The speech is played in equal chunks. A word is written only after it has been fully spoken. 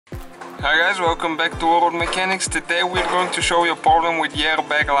Hi guys, welcome back to World Mechanics. Today we're going to show you a problem with the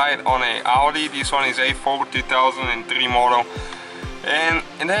airbag light on a Audi. This one is A4 2003 model. And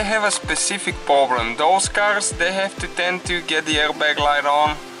they have a specific problem. Those cars, they have to tend to get the airbag light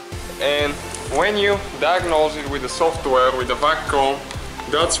on. And when you diagnose it with the software, with the VAG COM,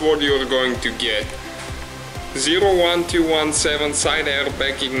 that's what you're going to get. 01217 side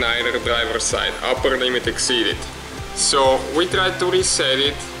airbag igniter driver side, upper limit exceeded. So we tried to reset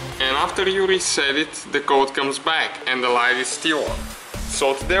it. And after you reset it, the code comes back and the light is still on.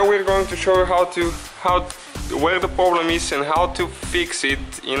 So today we're going to show you where the problem is and how to fix it.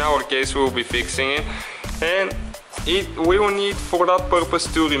 In our case, we'll be fixing it. And we will need for that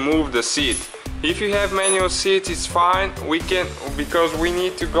purpose to remove the seat. If you have manual seats, it's fine. We can, because we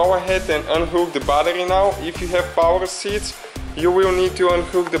need to go ahead and unhook the battery now. If you have power seats, you will need to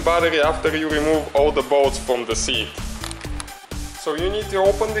unhook the battery after you remove all the bolts from the seat. So you need to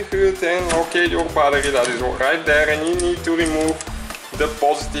open the hood and locate your battery, that is right there, and you need to remove the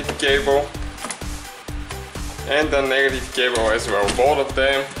positive cable and the negative cable as well, both of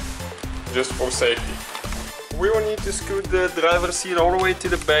them, just for safety. We will need to scoot the driver's seat all the way to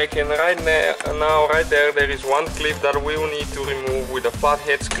the back, and right there is one clip that we will need to remove with a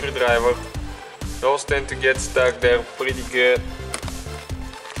flathead screwdriver. Those tend to get stuck there pretty good.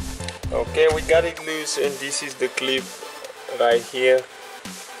 Okay, we got it loose, and this is the clip right here.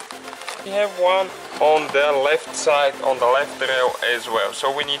 We have one on the left side, on the left rail as well,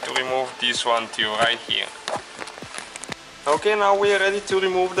 so we need to remove this one too, right here. Okay, now we are ready to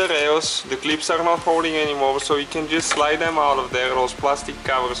remove the rails. The clips are not holding anymore, so you can just slide them out of there, those plastic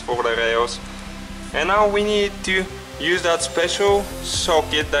covers for the rails. And now we need to use that special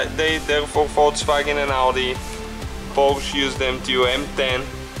socket that they're for Volkswagen and Audi. Porsche use them to M10.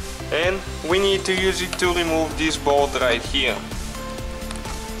 And we need to use it to remove this bolt right here.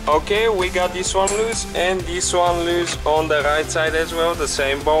 Okay, we got this one loose and this one loose on the right side as well, the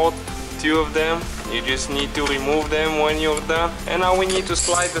same bolt, two of them. You just need to remove them when you're done. And now we need to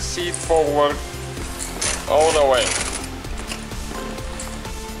slide the seat forward all the way.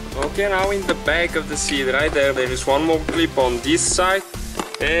 Okay, now in the back of the seat right there is one more clip on this side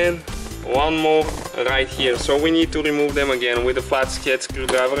and one more right here, so we need to remove them again with a flathead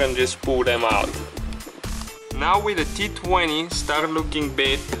screwdriver and just pull them out. Now with the T20 start looking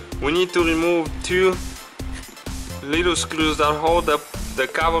bit, we need to remove two little screws that hold up the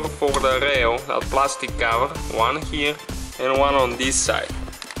cover for the rail, that plastic cover, one here and one on this side.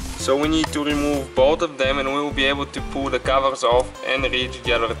 So we need to remove both of them, and we will be able to pull the covers off and reach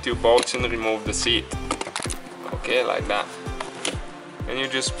the other two bolts and remove the seat. Okay, like that. And you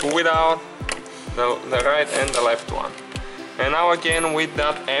just pull it out, the right and the left one. And now again with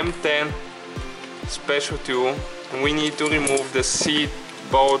that M10 special tool, we need to remove the seat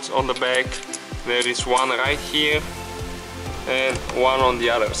bolts on the back. There is one right here and one on the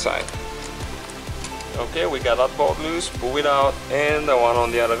other side. Okay, we got that bolt loose, pull it out, and the one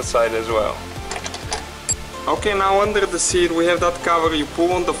on the other side as well. Okay, now under the seat we have that cover. You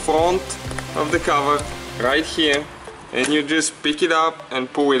pull on the front of the cover right here, and you just pick it up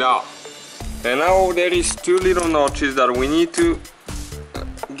and pull it out. And now there is two little notches that we need to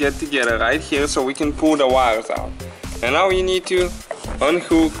get together right here so we can pull the wires out. And now you need to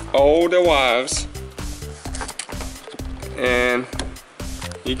unhook all the wires, and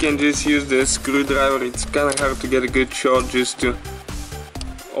you can just use the screwdriver. It's kind of hard to get a good shot just to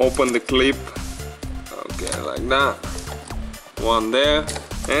open the clip. Okay, like that. One there.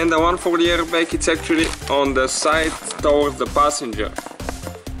 And the one for the airbag, it's actually on the side towards the passenger.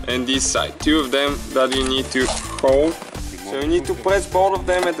 And this side, two of them that you need to hold. So you need to press both of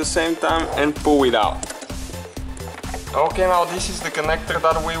them at the same time and pull it out. Okay, now this is the connector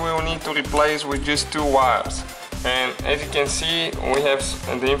that we will need to replace with just two wires. And as you can see, we have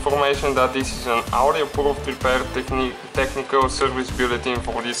the information that this is an Audi approved repair technical service bulletin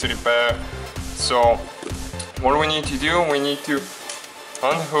for this repair. So what we need to do, we need to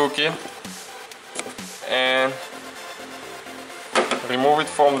unhook it and remove it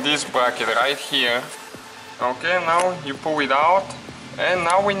from this bracket right here. Okay, now you pull it out, and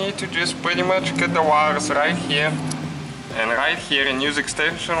now we need to just pretty much cut the wires right here and right here, and use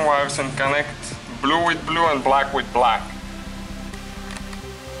extension wires and connect blue with blue and black with black.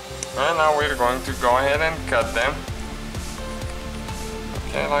 And now we're going to go ahead and cut them.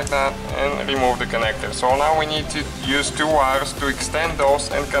 Okay, like that, and remove the connector. So now we need to use two wires to extend those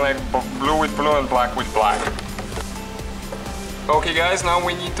and connect blue with blue and black with black. Okay guys, now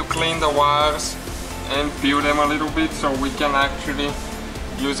we need to clean the wires and peel them a little bit so we can actually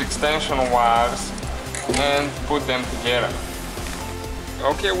use extension wires and put them together.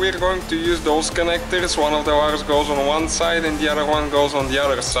 Okay, we're going to use those connectors. One of the wires goes on one side and the other one goes on the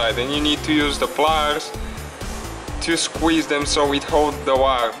other side, and you need to use the pliers to squeeze them so it holds the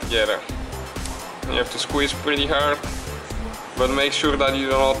wire together. You have to squeeze pretty hard, but make sure that you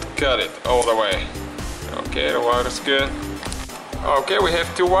do not cut it all the way. Okay, the wire is good. Okay, we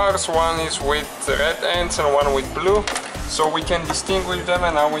have two wires, one is with red ends and one with blue, so we can distinguish them,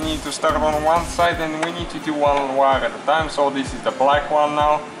 and now we need to start on one side and we need to do one wire at a time. So this is the black one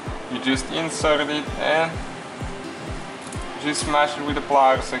now. You just insert it and just smash it with the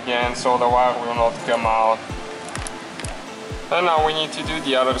pliers again so the wire will not come out. And now we need to do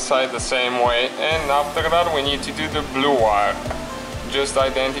the other side the same way, and after that we need to do the blue wire, just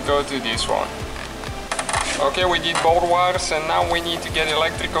identical to this one. Okay, we did both wires, and now we need to get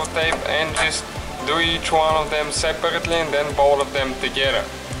electrical tape and just do each one of them separately and then both of them together,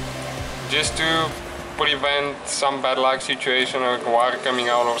 just to prevent some bad luck situation or wire coming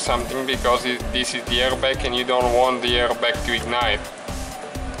out or something, because this is the airbag and you don't want the airbag to ignite.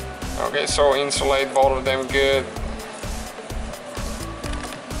 Okay, so insulate both of them good.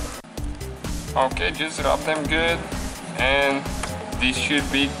 Okay, just rub them good and this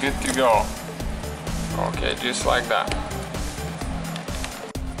should be good to go. Okay, just like that.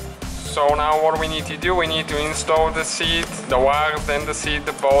 So now what we need to do, we need to install the seat, the wires, then the seat,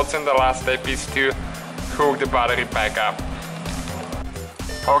 the bolts, and the last step is to hook the battery back up.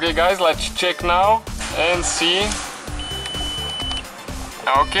 Okay guys, let's check now and see.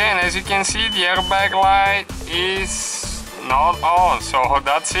 Okay, and as you can see, the airbag light is not on, so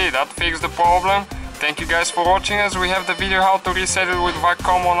that's it, that fixed the problem. Thank you guys for watching us. We have the video how to reset it with VAG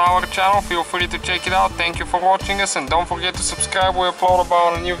COM on our channel. Feel free to check it out. Thank you for watching us, and don't forget to subscribe. We upload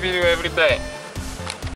about a new video every day.